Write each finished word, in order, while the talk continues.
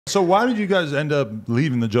So why did you guys end up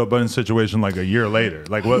leaving the Joe Budden situation like a year later?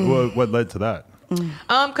 Like what led to that?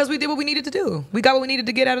 Because we did what we needed to do. We got what we needed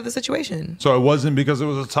to get out of the situation. So it wasn't because it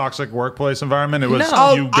was a toxic workplace environment. It was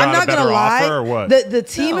No. you got a better offer or what? The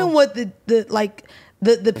team and what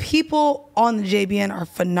the people on the JBN are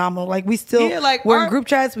phenomenal. Like we still, we're in group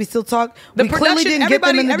chats. We still talk. We clearly didn't get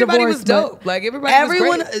them in the divorce. Everybody was dope. Like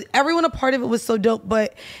everyone was great. Everyone a part of it was so dope.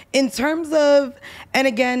 But in terms of, and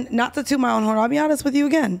again, not to toot my own horn, I'll be honest with you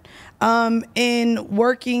again. In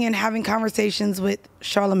working and having conversations with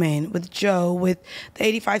Charlemagne, with Joe, with the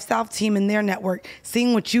 85 South team and their network,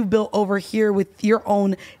 seeing what you built over here with your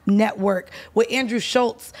own network, with Andrew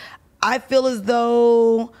Schultz, I feel as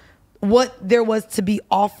though what there was to be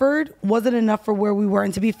offered wasn't enough for where we were.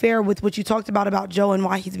 And to be fair with what you talked about Joe and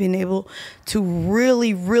why he's been able to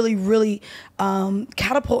really, really, really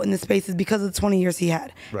catapult in the spaces because of the 20 years he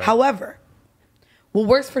had. Right. However, what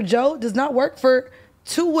works for Joe does not work for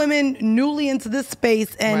two women newly into this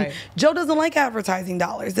space, and Joe doesn't like advertising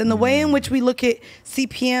dollars. And the way in which we look at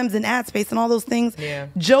CPMs and ad space and all those things,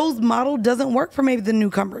 Joe's model doesn't work for maybe the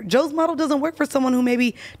newcomer. Joe's model doesn't work for someone who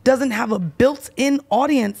maybe doesn't have a built-in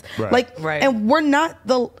audience. And we're not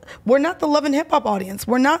the Love and Hip Hop audience.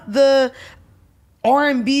 We're not the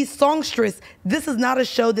R&B songstress. This is not a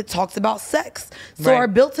show that talks about sex. So our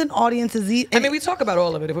built-in audience is... I mean, we talk about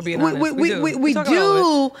all of it, if we're being honest. We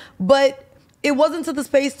do, but it wasn't to the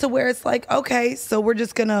space to where it's like, okay, so we're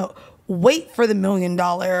just gonna wait for the $1 million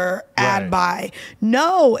ad buy.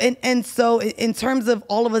 No, and so in terms of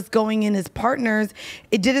all of us going in as partners,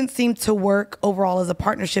 it didn't seem to work overall as a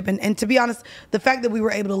partnership. And to be honest, the fact that we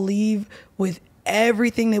were able to leave with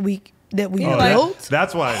everything that we built.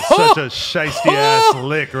 That's why it's such a shiesty ass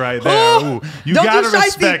lick right there. Ooh, you gotta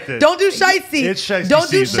respect it. Don't do shiesty. It's shiesty.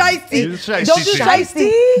 Don't do shiesty. Don't do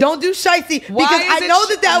shiesty. Don't do shiesty. Because I know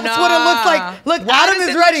that was what it looks like. Look, Adam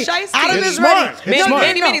is ready. Adam is ready.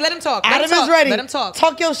 Mandy, let him talk. Adam is ready. Let him talk.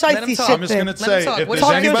 Talk your shiesty shit. I'm just gonna say, if there's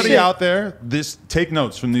anybody out there, take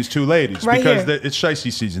notes from these two ladies because it's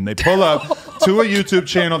shiesty season. They pull up to a YouTube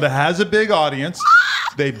channel that has a big audience.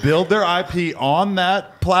 They build their IP on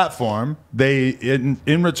that platform. They,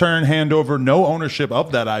 in return, hand over no ownership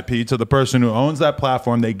of that IP to the person who owns that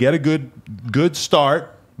platform. They get a good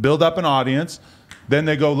start, build up an audience. Then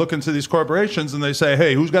they go look into these corporations and they say,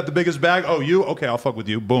 hey, who's got the biggest bag? Oh, you? Okay, I'll fuck with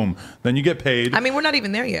you. Boom. Then you get paid. I mean, we're not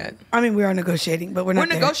even there yet. I mean, we are negotiating, but we're not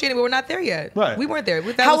there. We're negotiating, but we're not there yet. Right. We weren't there.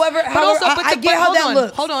 However, I get how that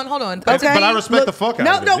looks. Hold on. But I respect the fuck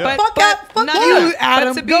out of it. Fuck you,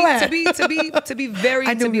 Adam. Go ahead. To be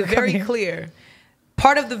very clear,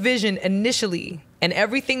 part of the vision initially and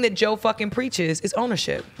everything that Joe fucking preaches is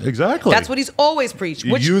ownership. Exactly. That's what he's always preached.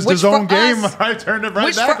 He used his own game. I turned it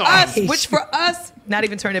right back on him. Which for us, not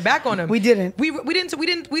even turned it back on him. We didn't. We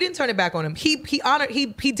didn't turn it back on him. He honored. He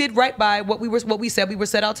did right by what we said we were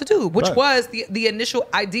set out to do, which was the initial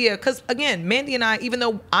idea. Because again, Mandii and I, even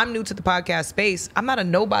though I'm new to the podcast space, I'm not a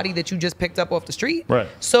nobody that you just picked up off the street. Right.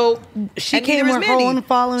 So she came with her own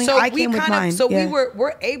following. So I came with mine. So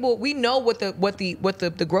we're able. We know what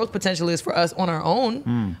the growth potential is for us on our own.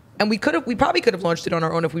 And we probably could have launched it on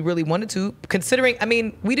our own if we really wanted to, considering, I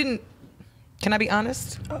mean, we didn't, can I be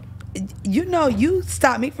honest? You know, you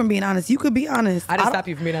stopped me from being honest. You could be honest. I didn't stop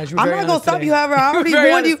you from being honest. I'm not going to stop you, however. I already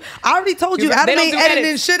warned you. I already told you. Adam ain't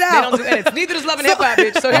editing shit out. They don't do edits. Neither does Love and Hip Hop,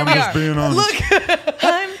 bitch. So here we are. I'm just being honest. Look,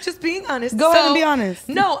 I'm just being honest. Go ahead and be honest.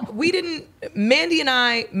 No, we didn't. Mandii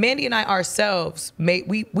and I ourselves,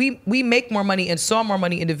 we make more money and saw more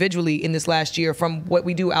money individually in this last year from what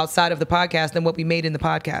we do outside of the podcast than what we made in the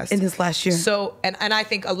podcast. In this last year. So, and I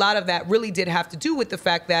think a lot of that really did have to do with the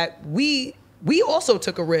fact that we also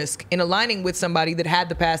took a risk in aligning with somebody that had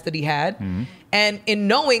the past that he had. And in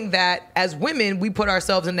knowing that as women, we put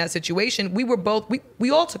ourselves in that situation, we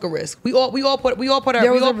all took a risk. We all put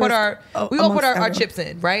our chips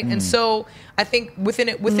in, right? And so I think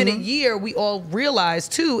within a year, we all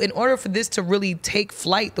realized too, in order for this to really take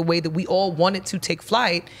flight the way that we all want it to take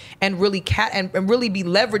flight and really and really be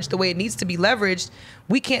leveraged the way it needs to be leveraged,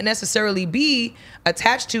 we can't necessarily be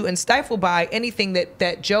attached to and stifled by anything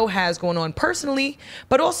that Joe has going on personally,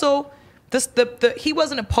 but also he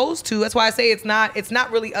wasn't opposed to. That's why I say it's not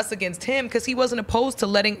really us against him, because he wasn't opposed to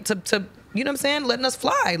letting you know what I'm saying, letting us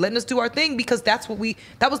fly, letting us do our thing, because that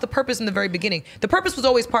was the purpose in the very beginning. The purpose was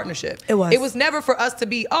always partnership. It was never for us to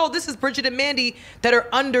be, oh, this is Bridget and Mandii that are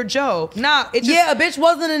under Joe. Nah, a bitch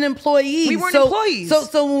wasn't an employee. We weren't employees.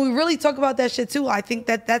 So when we really talk about that shit too, I think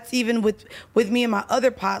that's even with me and my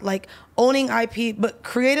other pod, like owning IP, but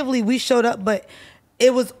creatively we showed up, but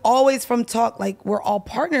it was always from talk, like we're all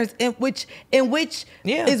partners, in which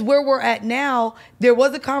is where we're at now. There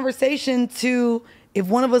was a conversation to if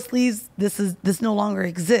one of us leaves, this no longer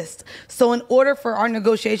exists. So in order for our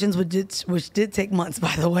negotiations, which did take months,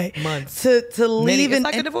 by the way, to leave, it's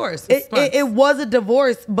like a divorce. It was a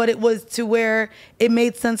divorce, but it was to where it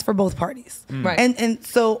made sense for both parties. Right. And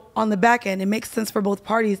so on the back end, it makes sense for both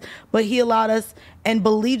parties. But he allowed us and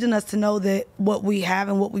believed in us to know that what we have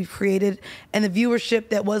and what we've created and the viewership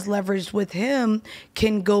that was leveraged with him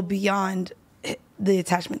can go beyond the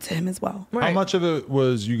attachment to him as well. Right. How much of it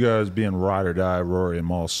was you guys being ride or die, Rory and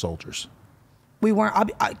Maul's soldiers? We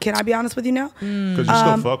weren't. Can I be honest with you now? Because you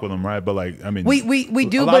still fuck with them, right? But like, I mean, we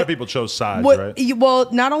do. A lot of people chose sides, right?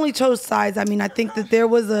 Well, not only chose sides. I mean, I think that there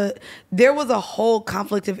was a whole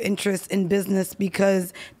conflict of interest in business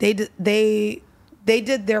because they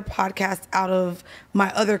did their podcast out of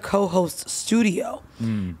my other co-host's studio.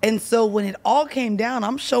 And so when it all came down,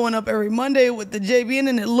 I'm showing up every Monday with the JBN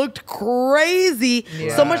and it looked crazy.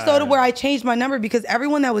 Yeah. So much so to where I changed my number because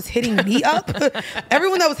everyone that was hitting me up,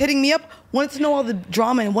 wanted to know all the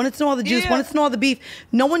drama and wanted to know all the juice, wanted to know all the beef.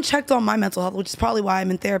 No one checked on my mental health, which is probably why I'm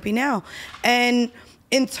in therapy now. And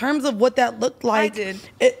in terms of what that looked like, I did.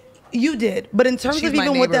 You did, but in terms of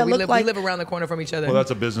even what that looked like, we live around the corner from each other. Well,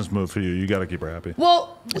 that's a business move for you. You got to keep her happy.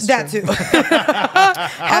 Well, that too.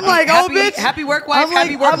 I'm like, oh, bitch, happy work wife,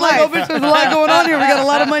 happy work life. I'm like, oh, bitch, there's a lot going on here. We got a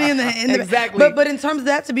lot of money in the exactly. But in terms of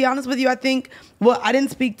that, to be honest with you, I think I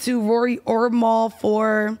didn't speak to Rory or Maul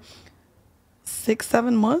for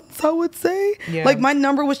 6-7 months, I would say. Yeah. Like my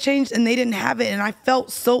number was changed and they didn't have it, and I felt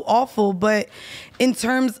so awful. But in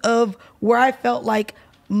terms of where I felt like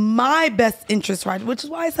my best interest, right, which is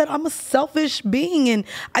why I said I'm a selfish being, and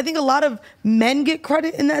I think a lot of men get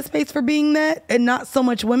credit in that space for being that and not so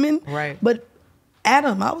much women. Right. But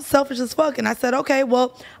Adam, I was selfish as fuck, and I said, okay,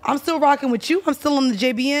 well, I'm still rocking with you. I'm still on the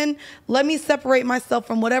JBN. Let me separate myself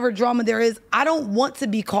from whatever drama there is. I don't want to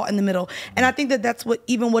be caught in the middle, and I think that that's what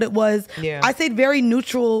it was. Yeah. I stayed very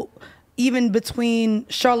neutral even between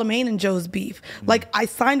Charlamagne and Joe's beef. Like I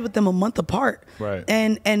signed with them a month apart. Right.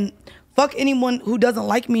 And fuck anyone who doesn't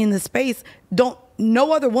like me in this space.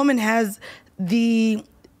 No other woman has the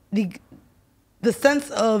sense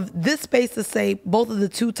of this space to say both of the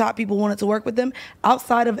two top people wanted to work with them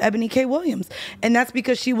outside of Ebony K. Williams. And that's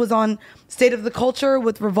because she was on State of the Culture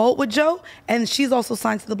with Revolt with Joe, and she's also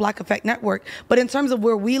signed to the Black Effect Network. But in terms of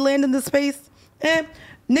where we land in this space, niggas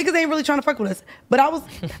ain't really trying to fuck with us. But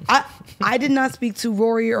I did not speak to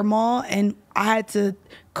Rory or Maul, and I had to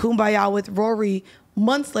kumbaya with Rory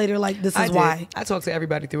months later, like, this is why. I talked to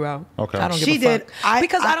everybody throughout. Okay. I don't give she a fuck. did.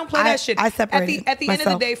 Because I don't play that shit. I separated At the end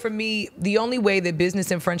of the day, for me, the only way that business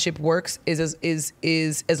and friendship works is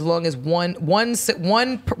as long as one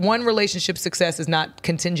relationship success is not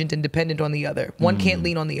contingent and dependent on the other. One can't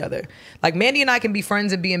lean on the other. Like Mandii and I can be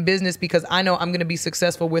friends and be in business because I know I'm going to be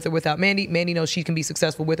successful with or without Mandii. Mandii knows she can be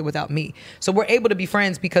successful with or without me. So we're able to be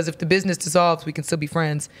friends because if the business dissolves, we can still be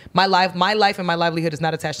friends. My life and my livelihood is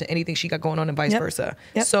not attached to anything she got going on and vice versa.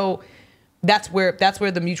 Yep. So that's where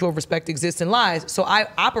the mutual respect exists and lies. So I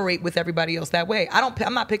operate with everybody else that way.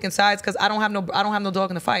 I'm not picking sides because I don't have no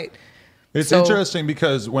dog in the fight. It's interesting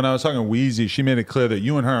because when I was talking to Weezy, she made it clear that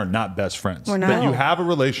you and her are not best friends. We're not. That you have a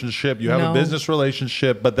relationship, you have a business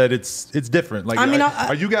relationship, but that it's different. Like,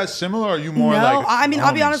 are you guys similar? Or are you more like? No, I mean,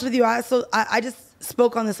 I'll be honest with you. I just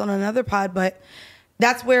spoke on this on another pod, but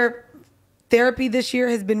that's where therapy this year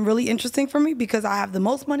has been really interesting for me because I have the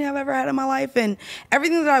most money I've ever had in my life, and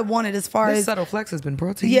everything that I wanted as far as subtle flex has been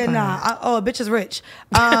brought to you. Yeah, a bitch is rich.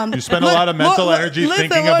 You spend a lot of mental energy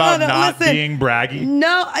thinking about not being braggy.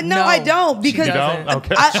 No, I don't, because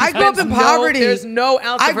Okay. I grew up in poverty. There's no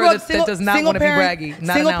ounce of her that does not want to be braggy.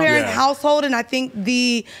 Single parent household, and I think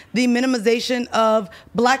the minimization of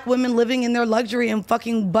black women living in their luxury and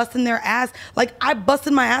fucking busting their ass. Like, I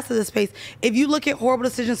busted my ass to this space. If you look at Horrible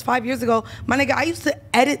Decisions 5 years ago, my nigga, I used to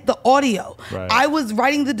edit the audio. Right. I was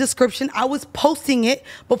writing the description. I was posting it.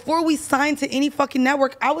 Before we signed to any fucking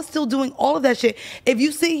network, I was still doing all of that shit. If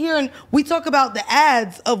you sit here and we talk about the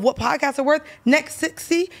ads of what podcasts are worth, next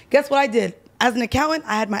 60, guess what I did? As an accountant,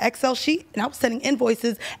 I had my Excel sheet and I was sending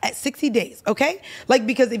invoices at 60 days, okay? Like,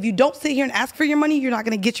 because if you don't sit here and ask for your money, you're not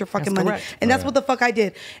gonna get your fucking money. Correct. And that's what the fuck I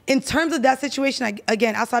did. In terms of that situation,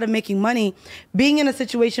 again, outside of making money, being in a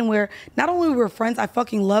situation where not only we were friends, I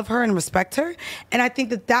fucking love her and respect her. And I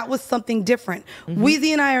think that was something different.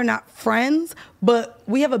 Weezy and I are not friends, but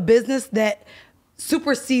we have a business that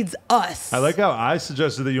supersedes us. I like how I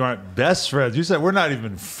suggested that you aren't best friends. You said we're not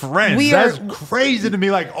even friends. That's crazy to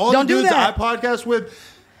me. Like, all the dudes I podcast with,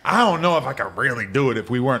 I don't know if I could really do it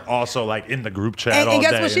if we weren't also like in the group chat all day. And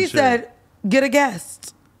guess what she said? Get a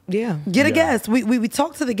guest. Yeah. Get a guest. We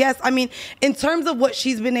talk to the guests. I mean, in terms of what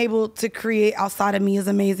she's been able to create outside of me is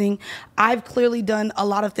amazing. I've clearly done a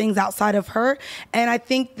lot of things outside of her. And I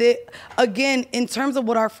think that, again, in terms of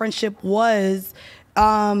what our friendship was,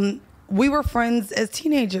 we were friends as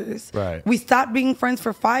teenagers. Right. We stopped being friends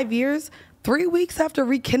for 5 years. 3 weeks after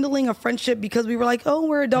rekindling a friendship because we were like, oh,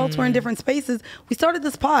 we're adults, we're in different spaces, we started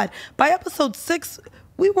this pod. By episode 6,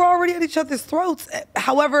 we were already at each other's throats.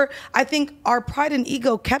 However, I think our pride and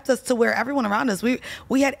ego kept us to where everyone around us,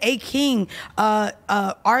 we had A King,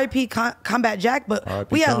 R.I.P. Combat Jack, but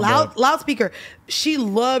we had Loudspeaker. She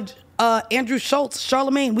loved Andrew Schultz,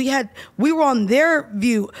 Charlemagne. We were on their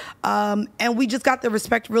view, and we just got the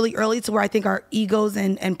respect really early to where I think our egos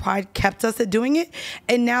and pride kept us at doing it.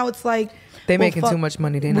 And now it's like, they making too much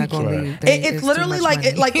money. They're not going to leave. It's literally like to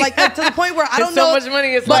the point where I don't know. So much money.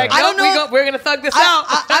 It's like, I don't know. We're going to thug this out.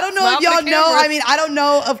 I don't know if y'all know. I mean, I don't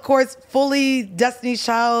know, of course, fully Destiny's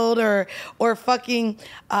Child or fucking...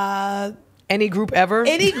 Any group ever?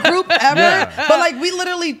 Yeah. But like, we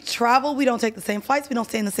literally travel. We don't take the same flights. We don't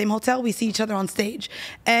stay in the same hotel. We see each other on stage.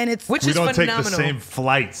 And it's... Which we is don't phenomenal. take the same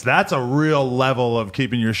flights. That's a real level of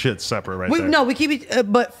keeping your shit separate there. No, we keep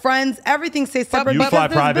it... but friends, everything stays separate. You fly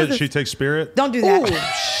private, she takes Spirit? Don't do that.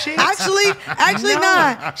 Ooh, shit. Actually,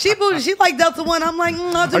 nah. She like Delta One. I'm like,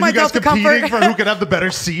 I'll do my Delta Comfort. Are you guys competing for who can have the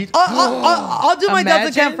better seat? I'll do my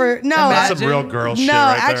Delta Comfort. No. That's some real girl shit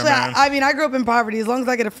right actually, there, man. I mean, I grew up in poverty. As long as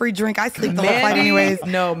I get a free drink, I sleep the whole flight anyways.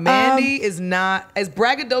 No, Mandii is not as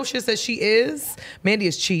braggadocious as she is. Mandii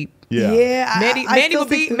is cheap. Yeah.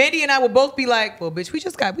 Mandii and I will both be like, well, bitch, we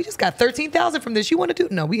just got 13,000 from this. You want to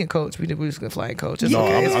do? No, we can coach. We just gonna fly and coach. It's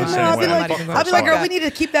okay. I'll be like, girl, we need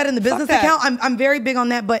to keep that in the business account. I'm very big on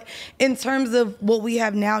that, but in terms of what we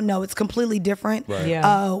have now, no, it's completely different. Right.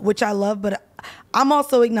 Yeah. Which I love, but I'm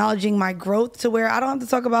also acknowledging my growth to where I don't have to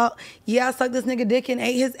talk about, I sucked this nigga dick and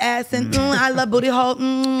ate his ass and I love booty hole.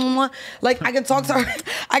 Like, I can talk to her.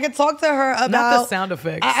 I can talk to her about... Not the sound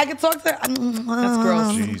effects. I can talk to her. That's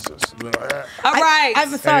gross. Jesus. All right. I'm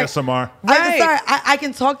sorry. ASMR. I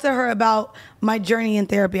can talk to her about my journey in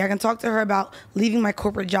therapy. I can talk to her about leaving my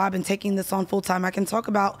corporate job and taking this on full time. I can talk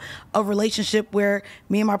about a relationship where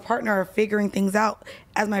me and my partner are figuring things out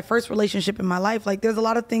as my first relationship in my life. Like, there's a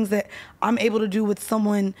lot of things that I'm able to do with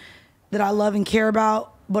someone that I love and care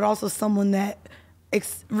about, but also someone that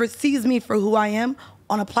receives me for who I am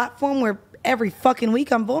on a platform where every fucking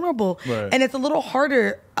week I'm vulnerable. Right. And it's a little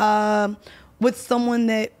harder with someone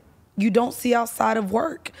that you don't see outside of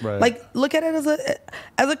work. Right. Like, look at it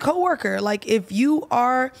as a coworker. Like, if you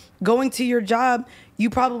are going to your job, you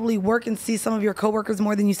probably work and see some of your coworkers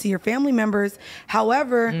more than you see your family members.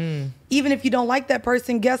 However, even if you don't like that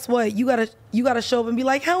person, guess what? You gotta show up and be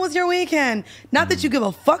like, how was your weekend? Not that you give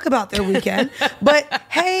a fuck about their weekend, but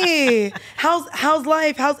hey, how's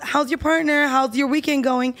life? How's your partner? How's your weekend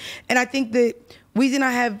going? And I think that we did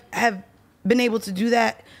not have been able to do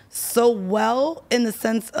that so well, in the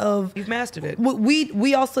sense of... You've mastered it.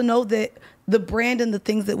 We also know that the brand and the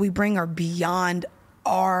things that we bring are beyond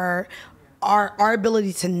our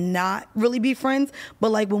ability to not really be friends.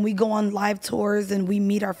 But like, when we go on live tours and we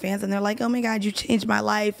meet our fans and they're like, oh my God, you changed my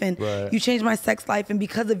life and you changed my sex life, and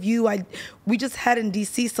because of you, we just had in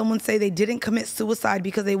DC someone say they didn't commit suicide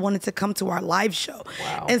because they wanted to come to our live show.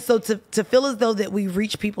 Wow. And so to feel as though that we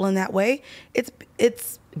reach people in that way, it's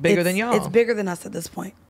bigger than y'all. It's bigger than us at this point.